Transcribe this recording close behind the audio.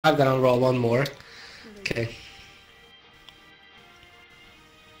then I'll roll one more. Okay.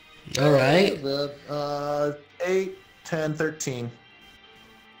 Alright. 8, 10, 13.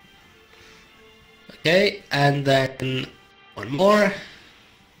 Okay, and then one more.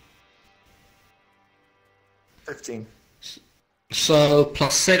 15. So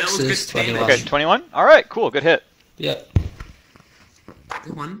plus that 6 was is good damage. 21. Okay, 21? Alright, cool, good hit. Yep.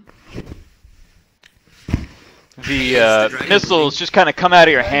 Good one. The dragon missiles just kind of come out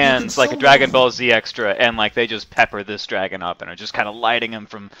of your hands like a Dragon Ball Z extra, and like they just pepper this dragon up and are just kind of lighting him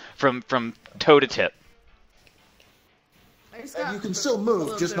from toe to tip. And you can still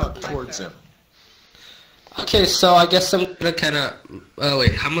move, just not towards him. Okay, so I guess I'm gonna kinda... Oh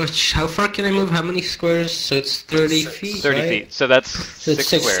wait, how far can I move? How many squares? So it's 30 feet, 30 right? feet, so that's So it's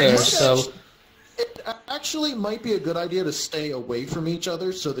 6 squares. so... It actually might be a good idea to stay away from each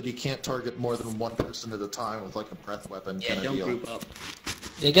other so that he can't target more than one person at a time with like a breath weapon Yeah, kind of don't deal. group up.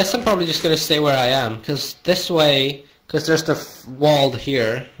 I guess I'm probably just gonna stay where I am, because this way... Because there's the wall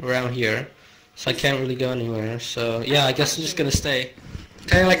here, around here, so I can't really go anywhere, so... Yeah, I guess I'm just gonna stay.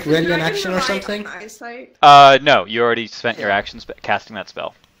 Can I, like, ready an action or something? Eyesight? No, you already spent your actions casting that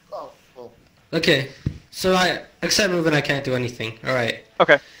spell. Oh, well. Okay, so except moving, I can't do anything. Alright.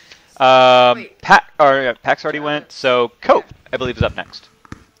 Okay. Wait. Pax already went, so Cope, I believe, is up next.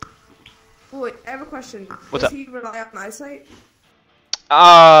 Oh, wait, I have a question. What's Does up? he rely on eyesight?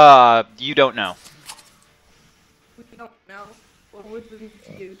 You don't know. We don't know. What would we need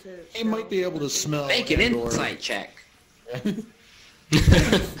to do to... He might be able to smell. Make an and/or- insight check.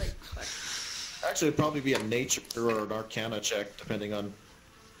 Actually, it'd probably be a nature or an arcana check, depending on...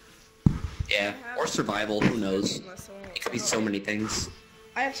 Yeah, or survival, who knows? It could be so many things.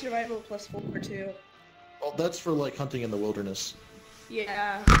 I have survival +4 too. Well, that's for, like, hunting in the wilderness.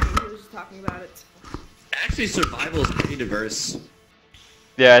 Yeah, he was just talking about it. Actually, survival is pretty diverse.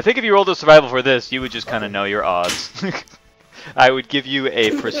 Yeah, I think if you rolled a survival for this, you would just kind of know your odds. I would give you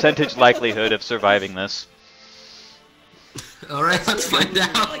a percentage likelihood of surviving this. Alright, let's find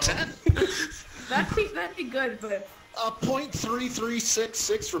out. That'd be good, but...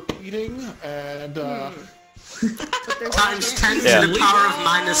 0.3366 repeating, and, but there's Times 10 Yeah. to the power of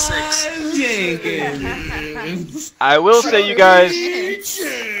 -6. I will say you guys...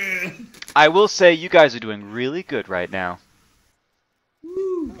 I will say you guys are doing really good right now.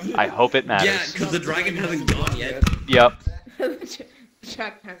 I hope it matters. Yeah, because the dragon hasn't gone yet. Yep. the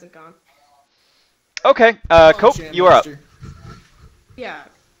check hasn't gone. Okay, Cope, you are up. Yeah,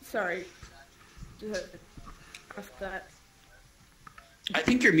 sorry. Ask that. I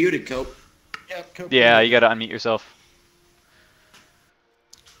think you're muted, Cope. Yeah, Yeah, you gotta unmute yourself.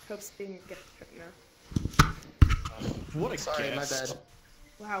 Cope's being a guest right now. What a Sorry, my guest. bad.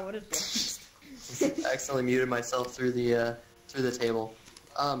 Wow, what a guest. Accidentally muted myself through the table.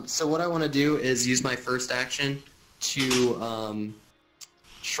 So what I want to do is use my first action to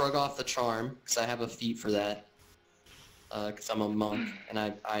shrug off the charm, because I have a feat for that. Because I'm a monk and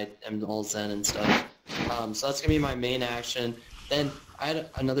I am all zen and stuff. So that's gonna be my main action. Then I had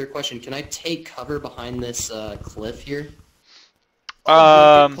another question. Can I take cover behind this cliff here?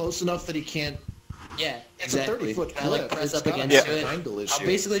 Close enough that he can't... Yeah, It's a exactly. 30-foot Can I like cliff. press It's up got a against big it? angle I issue.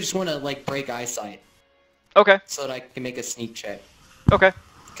 basically just want to like break eyesight Okay, so that I can make a sneak check. okay.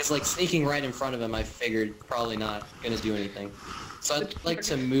 Because, like, sneaking right in front of him, I figured probably not going to do anything. So I'd like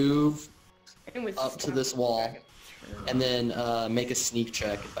to move Anyways, up to this wall and then make a sneak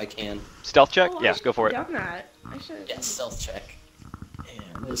check if I can. Stealth check? Oh, I Yeah, should've go for it. done that. I should. Yeah, stealth check.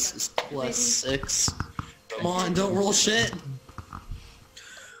 And this is +6. Come on, don't roll shit.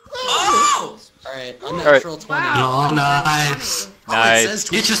 Oh! Alright, unnatural 20. Wow. Oh, nice. Nice. It says You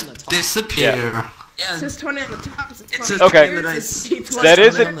 20 just on the top. disappear. Yeah, It says 20 on the top. It says It 20 says Okay. on the dice. That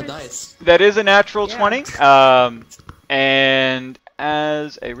is 20 a- on the dice. That is a natural Yeah. 20. And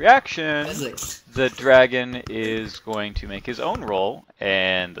as a reaction, Physics. the dragon is going to make his own roll,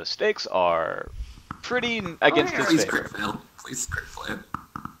 and the stakes are pretty against his Please favor. crit fail. Please crit fail.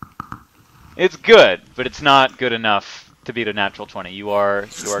 It's good, but it's not good enough to beat a natural 20. You are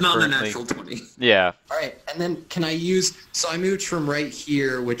It's not a currently natural 20. yeah. Alright, and then can I use... So I moved from right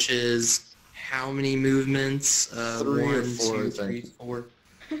here, which is... How many movements? 3 or 1, 4, 2, I 3, think. 4.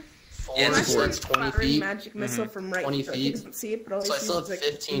 Yeah, Four, it's so it's 20 Flattering feet. magic missile from right 20 so he feet. doesn't see it, but all So I he still have sees is,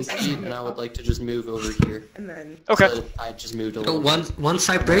 like, 15 two feet, and I would like to just move over here. And then... Okay. So I just moved a Oh, little. once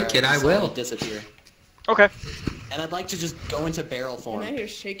I break it, I So will. disappear. Okay. And I'd like to just go into barrel form. And I hear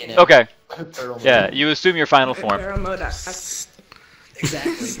shaking. You know? Okay. Barrel Yeah, you assume your final form. Barrel mode.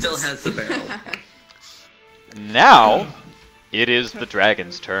 Exactly. Still has the barrel. Now, it is the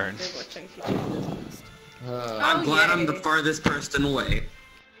dragon's turn. I'm glad I'm the farthest person away.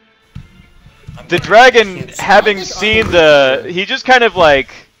 The dragon, having seen he just kind of like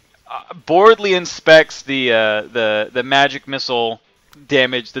boredly inspects the magic missile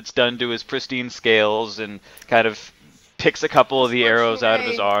damage that's done to his pristine scales and kind of picks a couple of the arrows out of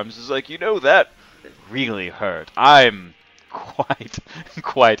his arms. Is like, you know, that really hurt. I'm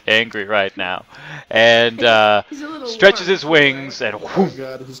quite angry right now, and stretches his wings and Oh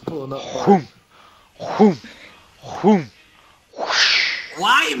god, he's pulling up. whoom, whoom, whoom.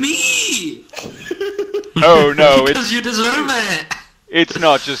 Why me? Oh no, Because you deserve it. it's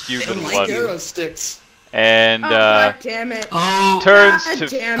not just you, little Like one. arrow sticks. And Oh, God damn it. Oh. turns God to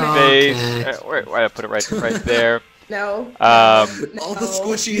damn it. face. Okay. Where I put it right there. No. All the No,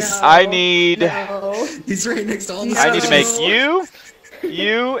 squishies. no, I need No. He's right next to all the No. I need to make No.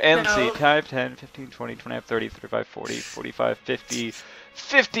 you, and let's see, No. 5, 10, 15, 20, 25, 30, 35, 40, 45, 50,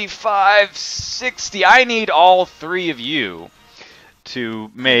 55, 60. I need all three of you to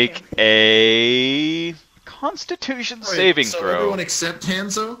make a Constitution saving so throw. everyone except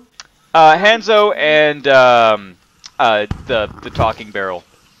Hanzo? Hanzo and the talking barrel.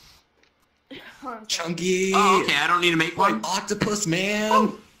 Chunky. Oh, okay. I don't need to make one. Octopus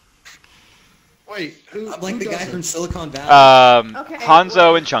man. Wait, who? I'm like who the guy does it? from Silicon Valley. Okay, Hanzo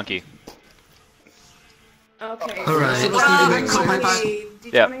well- and Chunky. Okay. All right. So I call my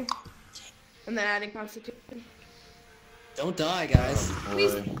D20, Yeah. And then adding Constitution. Don't die, guys.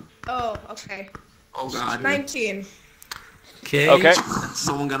 Please. Oh, okay. Oh god. 19. Okay.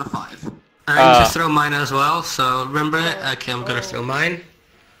 Someone got a 5. I need to throw mine as well, so remember it? Okay, I'm gonna throw mine.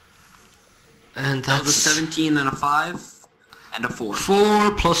 And That was a that's 17 and a 5 and a 4.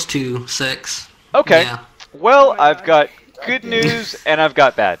 4 plus 2, 6. Okay. Yeah. Well, Oh my I've God. got good news and I've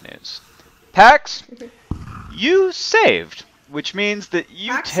got bad news. Pax, you saved, which means that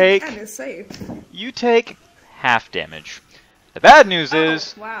you Axel 10 is safe. take half damage. The bad news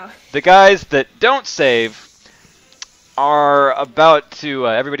is Oh, wow. the guys that don't save are about to.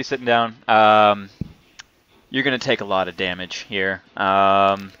 Everybody sitting down. You're gonna take a lot of damage here.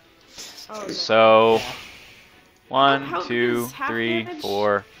 Oh, So, How 1, 2, does half 3, damage?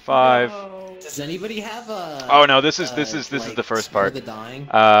 4, 5. No. Does anybody have a? Oh no, this is the first Spare part. the dying.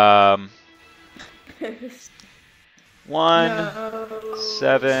 1, No.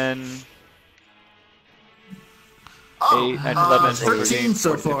 7, 8, 9, 11, 13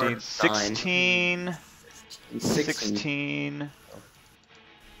 so 14, far. 16, 16,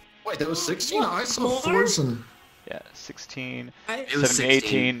 Wait, that was 16? I saw 4s and... yeah, 16, It was 17,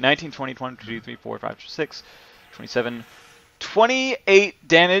 16. 18, 19, 20, 21, 22, 23, 24, 25, 26, 27, 28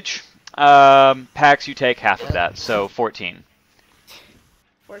 damage. Pax, you take half of that, so 14.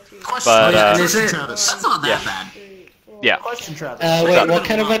 14. Question, But, and is it- Travis. That's not that Yeah. bad. 3, 4. Yeah. Question, Travis. Wait, what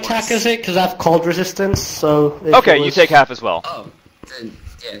kind of attack is it? Because I have cold resistance, so... if Okay, it you was- take half as well. Oh, then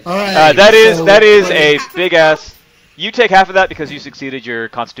yeah. Alright, That is so- a big ass. You take half of that because you succeeded your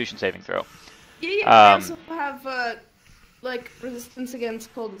Constitution saving throw. Yeah, I Um, also have, like, resistance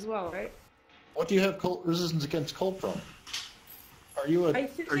against cold as well, right? What do you have cold resistance against cold from? Are you I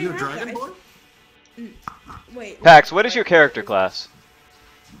think a I have dragon that. boy? Wait. Pax, what is your character class?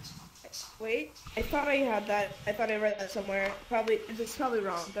 Wait, I thought I had that. I thought I read that somewhere. It's probably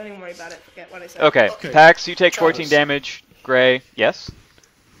wrong. Don't even worry about it. Forget what I said. Okay, Okay. Pax, you take 14 Travis. damage. Gray, yes?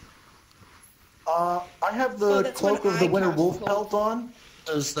 I have Oh, the that's cloak when of the I winter cast wolf cold. pelt on.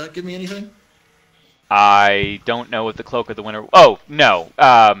 Does that give me anything? I don't know what the Cloak of the Winter... Oh, no.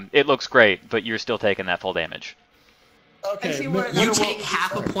 It looks great, but you're still taking that full damage. Okay. see where- You Winter take Wolf-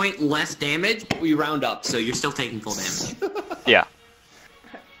 half a point less damage, but we round up, so you're still taking full damage. Yeah.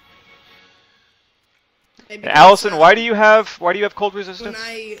 Maybe And Allison, why do you have cold when resistance?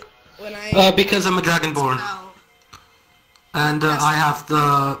 I Because I'm a dragonborn. Ow. And I have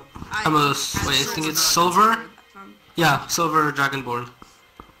the... I'm a... Wait, I think it's silver? Yeah, silver dragonborn.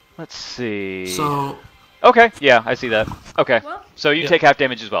 Let's see... So... Okay, yeah, I see that. Okay, Well, so you Yeah. take half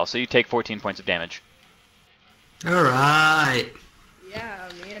damage as well, so you take 14 points of damage. Alright. yeah,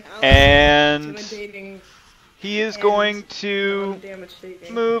 me and Alex And intimidating he is and going to damage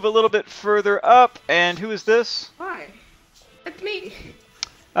taking. move a little bit further up, and who is this? Why? That's me.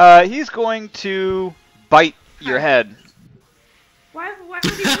 He's going to bite your head. Why would he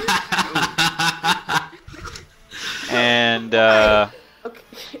do that? And, Okay,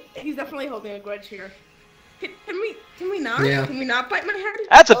 he's definitely holding a grudge here. Can we not? Yeah. Can we not bite my head?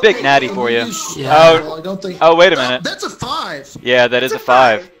 that's a big Okay, natty well, for you. Yeah. Well, I don't think. Oh, wait a minute. That's a 5. Yeah, that is a It's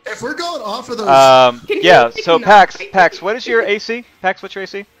 5. If we're going off of those, Can you Yeah, pick so me Pax, up? what is your AC? Pax, what's your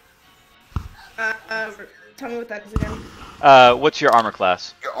AC? Tell me what that is again. What's your armor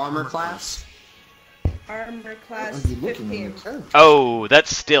class? Your armor class? Armor are class you looking at 15. your character? Oh, that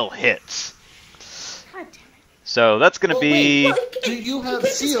still hits. So that's gonna be. Do you have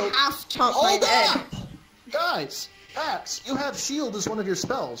shield? Half chunk my Hold head. up! Guys, Pax, you have shield as one of your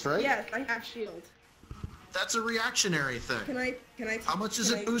spells, right? Yes, I have shield. That's a reactionary thing. Can I? How much does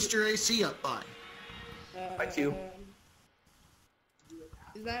it boost your AC up by? By 2.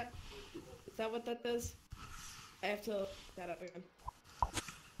 Is that what that does? I have to look that up again.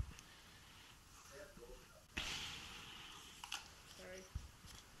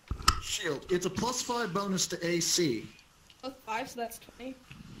 Sorry. Shield. It's a +5 bonus to AC. +5, so that's 20.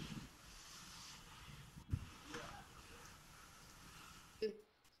 Do I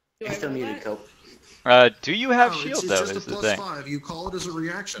You're still roll muted, that? Cope. Do you have No, shield it's though? just Is a the thing. +5. You call it as a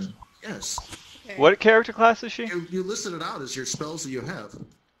reaction. Yes. Okay. What character class is she? You listed it out as your spells that you have.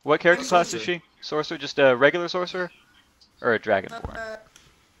 What character I'm class is sorcerer. she? Sorcerer, just a regular sorcerer, or a dragonborn?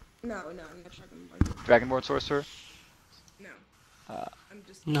 No, I'm not Dragonborn. Dragonborn sorcerer. No. Uh, I'm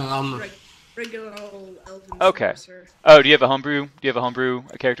just No, I'm. regular old elven Okay. sorcerer. Oh, do you have a homebrew?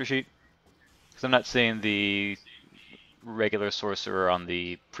 Character sheet? Because I'm not seeing the regular sorcerer on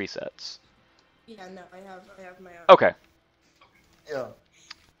the presets. Yeah, no, I have my own. Okay, Yeah.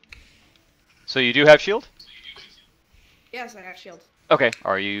 so you do have shield. Yes, I have shield. Okay,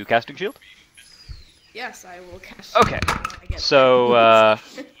 are you casting shield? Yes, I will cast. Okay. shield when I get So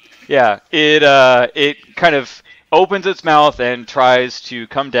there. yeah, it kind of opens its mouth and tries to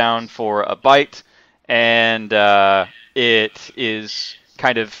come down for a bite, and it is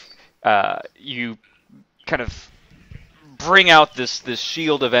kind of you kind of bring out this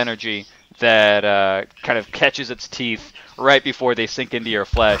shield of energy that kind of catches its teeth right before they sink into your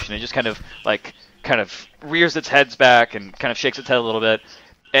flesh, and it just kind of rears its head back and kind of shakes its head a little bit,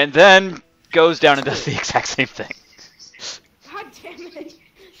 and then goes down and does the exact same thing. God damn it!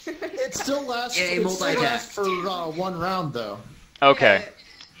 It still lasts. Yay, it still multi-attack. lasts for 1 round though. Okay.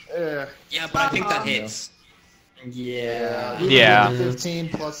 Yeah, but I think that hits. Yeah. Even Yeah. with the 15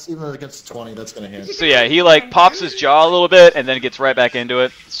 plus, even against 20, that's gonna hit. So yeah, he like pops his jaw a little bit and then gets right back into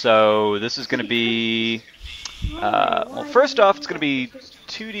it. So this is going to be, well, first off, it's going to be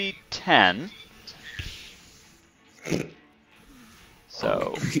 2d10.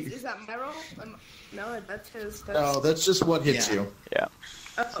 So Is that my roll? No, that's his. That's... No, that's just what hits Yeah. you. yeah,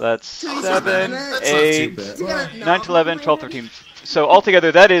 Oh, so that's so he's 7, not- That's not too 8, bad. Is he gonna 9 knock to 11, my 12, head? 13. So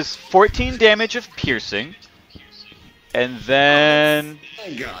altogether, that is 14 damage of piercing, and then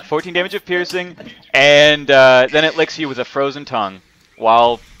Oh god. 14 damage of piercing, and then it licks you with a frozen tongue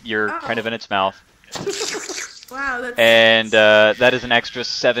while you're kind of in its mouth. Wow, that's. And that is an extra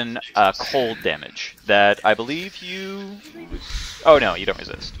 7 cold damage that I believe you. Oh no, you don't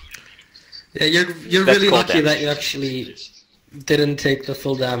resist. Yeah, you're That's really cold lucky that damage. you actually didn't take the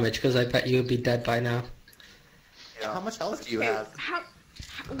full damage, because I bet you would be dead by now. How much health do you Okay, have?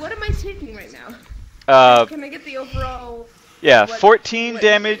 what am I taking right now? Can I get the overall? Yeah, What- 14 what-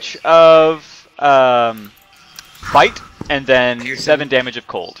 damage of bite, and then 7 damage of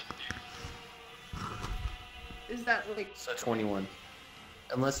cold. Is that like? So 21.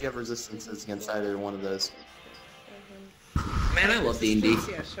 Unless you have resistances against either one of those. Man, I love D&D.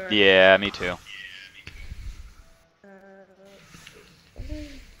 Yeah, sure. Yeah, me too.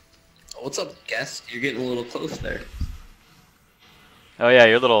 What's up, guest? You're getting a little close there. Oh yeah,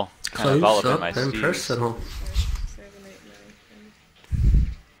 you're a little kind of all Close up in up my and sleeves. personal. 7, 8, 9,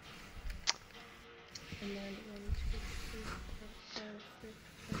 10. And then 1, 2, 3, 4, 5, 6,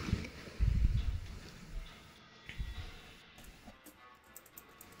 7, 8.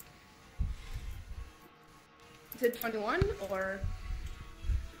 Is it 21 or?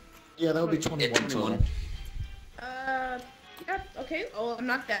 Yeah, that would be 21 21. total. Yeah, okay. Oh, I'm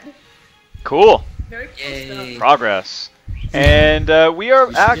not dead. Cool. Very close Yay. though. Progress. And we are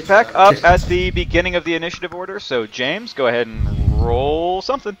get back that. up at the beginning of the initiative order, so James, go ahead and roll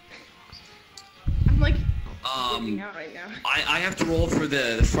something. I'm like freaking Um, out right now. I have to roll for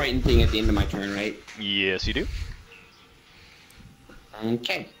the frightened thing at the end of my turn, right? Yes, you do.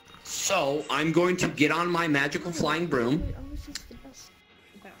 Okay. So, I'm going to get on my magical flying broom. Oh, this is the best.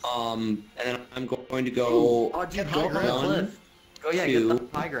 The best. And then I'm going to go Oh, dude, high go ground. on. 1, Oh yeah, Two.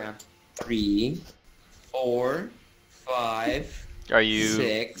 get the high ground. 3, 4, 5, Are you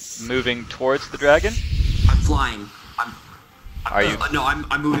 6. moving towards the dragon? I'm flying. Are you? No,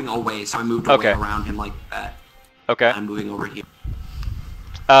 I'm moving away. So I moved away Okay. around him like that. Okay. I'm moving over here.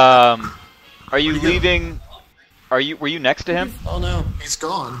 Are you leaving? Were you next to him? Oh no. He's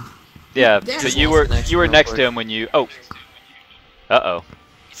gone. Yeah, Yeah. but Just lost connection you were real next quick. to him when you. Oh. Uh-oh.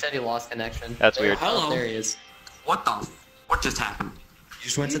 He said he lost connection. That's There- weird. Oh, there he is. What just happened? You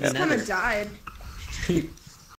just went to You the just kind nether. of died.